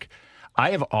back.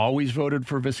 I have always voted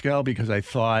for Vizquel because I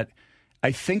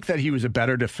think that he was a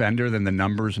better defender than the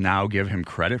numbers now give him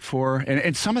credit for.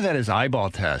 And some of that is eyeball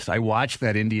test. I watched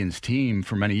that Indians team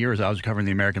for many years. I was covering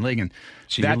the American League. And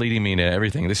so you're leading me into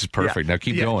everything. This is perfect. Now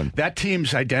keep going. That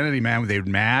team's identity, man, they would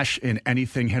mash, and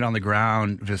anything hit on the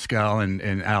ground, Vizquel and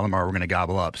Alomar were going to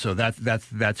gobble up. So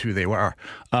that's who they were.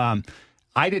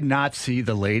 I did not see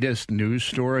the latest news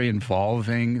story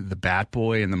involving the Bat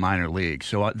Boy in the minor league.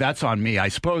 So that's on me. I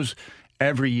suppose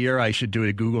every year I should do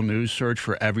a Google News search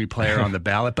for every player on the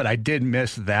ballot, but I did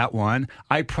miss that one.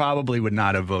 I probably would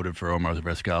not have voted for Omar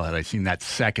Vizquel had I seen that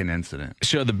second incident.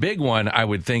 So the big one, I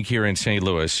would think, here in St.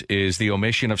 Louis is the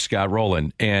omission of Scott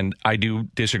Rowland, and I do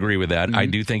disagree with that. I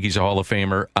do think he's a Hall of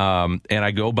Famer, and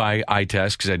I go by eye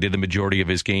test because I did the majority of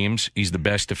his games. He's the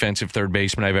best defensive third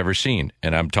baseman I've ever seen,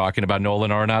 and I'm talking about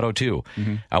Nolan Arenado, too.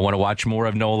 I want to watch more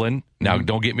of Nolan. Now,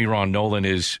 don't get me wrong, Nolan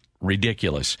is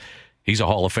ridiculous. He's a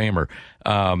Hall of Famer.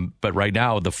 But right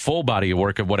now, the full body of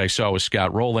work of what I saw with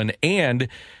Scott Rowland and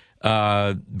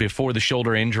before the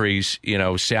shoulder injuries,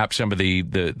 sapped some of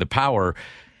the power,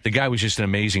 the guy was just an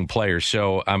amazing player.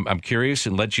 So I'm curious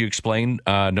and let you explain.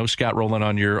 No Scott Rowland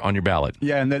on your ballot.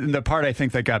 Yeah, and the part I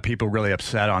think that got people really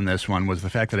upset on this one was the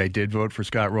fact that I did vote for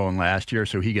Scott Rowland last year,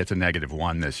 so he gets a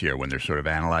 -1 this year when they're sort of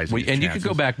analyzing his and chances. You could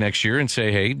go back next year and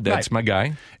say, hey, that's my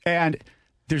guy. And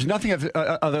there's nothing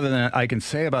other than I can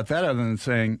say about that other than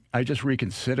saying I just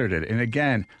reconsidered it. And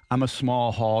again, I'm a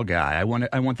small hall guy. I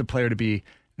want the player to be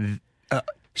the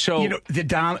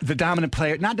dominant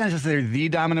player, not necessarily the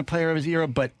dominant player of his era,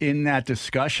 but in that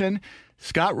discussion,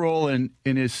 Scott Rowland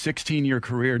in his 16-year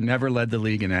career never led the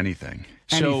league in anything.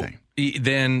 So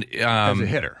then, as a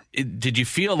hitter, did you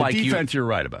feel like defense? You're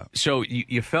right about. So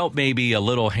you felt maybe a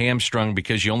little hamstrung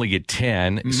because you only get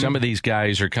 10. Mm-hmm. Some of these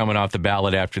guys are coming off the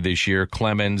ballot after this year.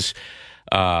 Clemens,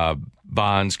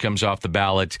 Bonds comes off the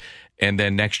ballot. And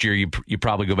then next year, you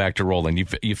probably go back to Rowland.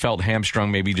 You felt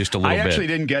hamstrung maybe just a little bit. I actually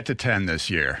didn't get to 10 this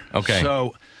year. Okay.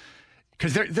 So,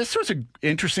 because this was an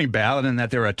interesting ballot in that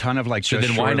there were a ton of So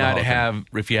then why not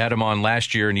if you had him on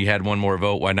last year and you had one more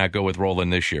vote, why not go with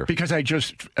Rowland this year? Because I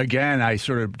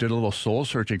sort of did a little soul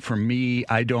searching. For me,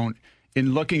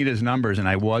 in looking at his numbers, and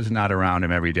I was not around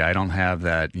him every day, I don't have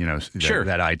that,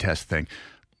 that eye test thing.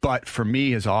 But for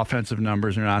me, his offensive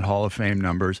numbers are not Hall of Fame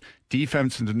numbers.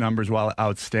 Defensive numbers, while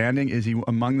outstanding, is he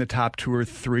among the top 2 or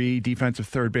 3 defensive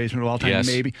third basemen of all time? Yes.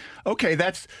 Maybe. Okay,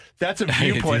 that's a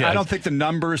viewpoint. Yes. I don't think the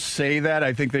numbers say that.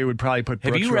 I think they would probably put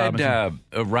Brooks Robinson. Have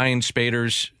you read Ryan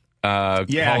Spader's Hall of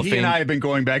Fame? And I have been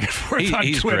going back and forth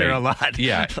on Twitter great. a lot.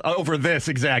 Yeah. Over this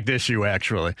exact issue,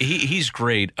 actually. He's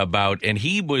great and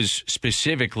he was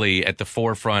specifically at the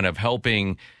forefront of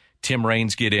helping Tim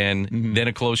Raines get in, then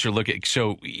a closer look at.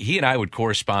 So he and I would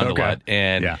correspond a lot,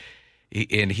 and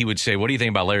he would say, "What do you think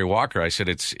about Larry Walker?" I said,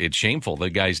 "It's shameful the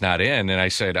guy's not in." And I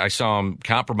said, "I saw him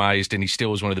compromised, and he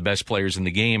still was one of the best players in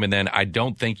the game." And then I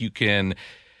don't think you can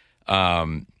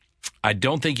hold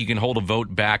a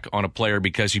vote back on a player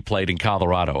because he played in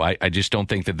Colorado. I just don't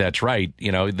think that that's right.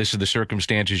 This is the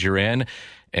circumstances you're in.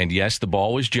 And yes, the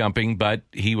ball was jumping, but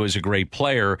he was a great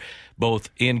player both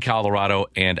in Colorado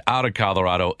and out of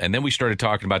Colorado. And then we started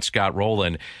talking about Scott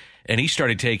Rowland, and he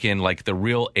started taking like the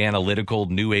real analytical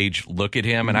new age look at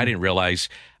him. And I didn't realize,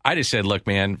 I just said, look,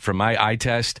 man, from my eye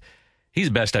test, he's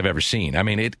the best I've ever seen. I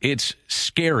mean, it's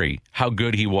scary how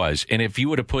good he was. And if you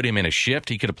would have put him in a shift,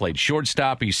 he could have played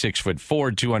shortstop. He's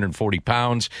 6'4", 240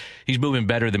 pounds. He's moving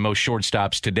better than most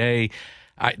shortstops today.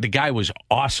 The guy was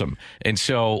awesome. And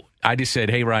so I just said,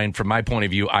 hey, Ryan, from my point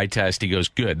of view, eye test. He goes,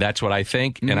 good. That's what I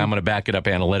think. And I'm going to back it up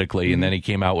analytically. And then he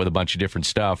came out with a bunch of different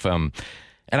stuff. And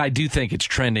I do think it's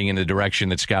trending in the direction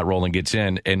that Scott Rowland gets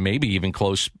in, and maybe even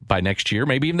close by next year,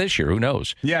 maybe even this year. Who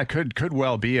knows? Yeah, could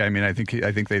well be. I mean, I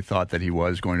think they thought that he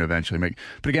was going to eventually make.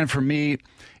 But again, for me,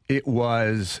 it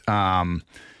was,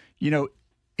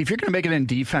 if you're going to make it in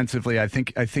defensively, I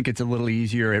think it's a little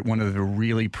easier at one of the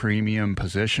really premium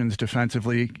positions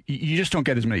defensively. You just don't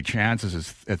get as many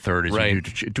chances at third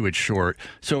as you do at short.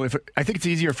 So I think it's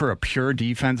easier for a pure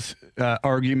defense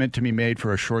argument to be made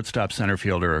for a shortstop, center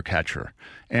fielder, or catcher.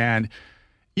 And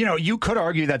you could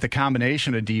argue that the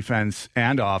combination of defense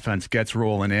and offense gets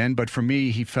Rowland in, but for me,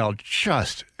 he felt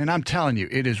and I'm telling you,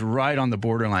 it is right on the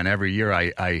borderline every year.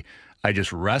 I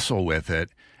just wrestle with it.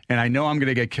 And I know I'm going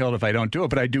to get killed if I don't do it,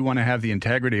 but I do want to have the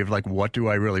integrity of, like, what do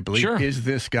I really believe? Sure. Is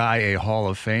this guy a Hall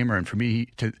of Famer? And for me,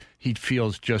 he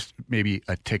feels just maybe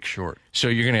a tick short. So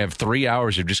you're going to have 3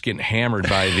 hours of just getting hammered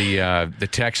by the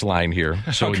text line here.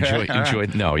 So okay. enjoy.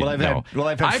 Right. No,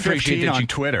 I've had 15 on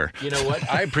Twitter. You know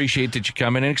what? I appreciate that you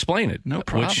come in and explain it. No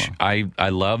problem. Which I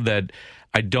love that.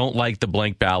 I don't like the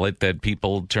blank ballot that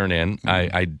people turn in.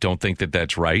 I don't think that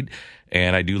that's right.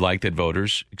 And I do like that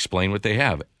voters explain what they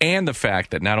have. And the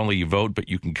fact that not only you vote, but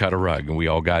you can cut a rug. And we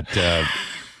all got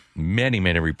many,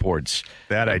 many reports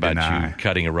about you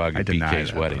cutting a rug at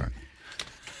BK's wedding.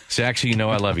 Saxy,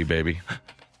 I love you, baby.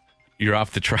 You're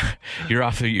off the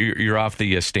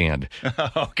stand.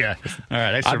 Okay. All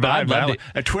right. I survived.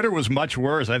 Twitter was much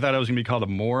worse. I thought I was going to be called a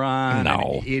moron,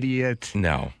 an idiot.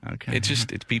 No. Okay.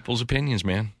 It's people's opinions,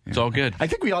 man. It's all good. I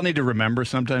think we all need to remember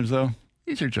sometimes, though,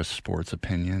 these are just sports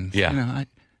opinions. Yeah.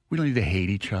 We don't need to hate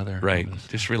each other. Right.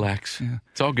 Just relax. Yeah.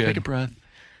 It's all good. Take a breath.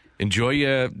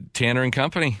 Enjoy Tanner and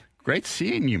company. Great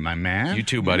seeing you, my man. You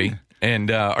too, buddy. Yeah.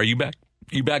 And are you back?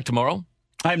 You back tomorrow?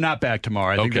 I'm not back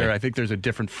tomorrow. Okay. I think there's a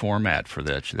different format for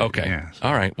this. Okay. Yeah, so.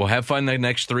 All right. Well, have fun the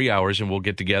next 3 hours, and we'll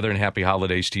get together, and happy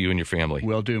holidays to you and your family.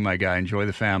 Will do, my guy. Enjoy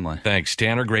the family. Thanks,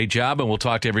 Tanner. Great job, and we'll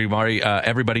talk to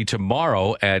everybody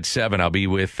tomorrow at 7. I'll be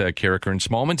with Carricker and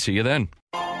Smallman. See you then.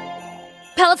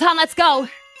 Peloton, let's go.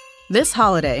 This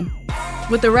holiday,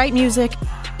 with the right music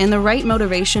and the right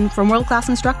motivation from world-class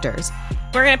instructors,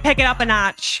 we're going to pick it up a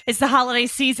notch. It's the holiday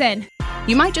season.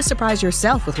 You might just surprise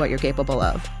yourself with what you're capable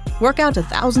of. Work out to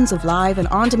thousands of live and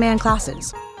on-demand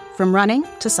classes, from running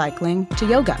to cycling to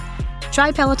yoga.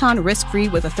 Try Peloton risk-free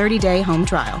with a 30-day home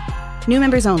trial. New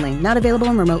members only, not available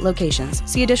in remote locations.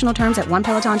 See additional terms at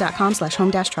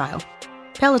onepeloton.com/home-trial.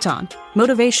 Peloton,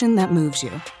 motivation that moves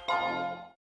you.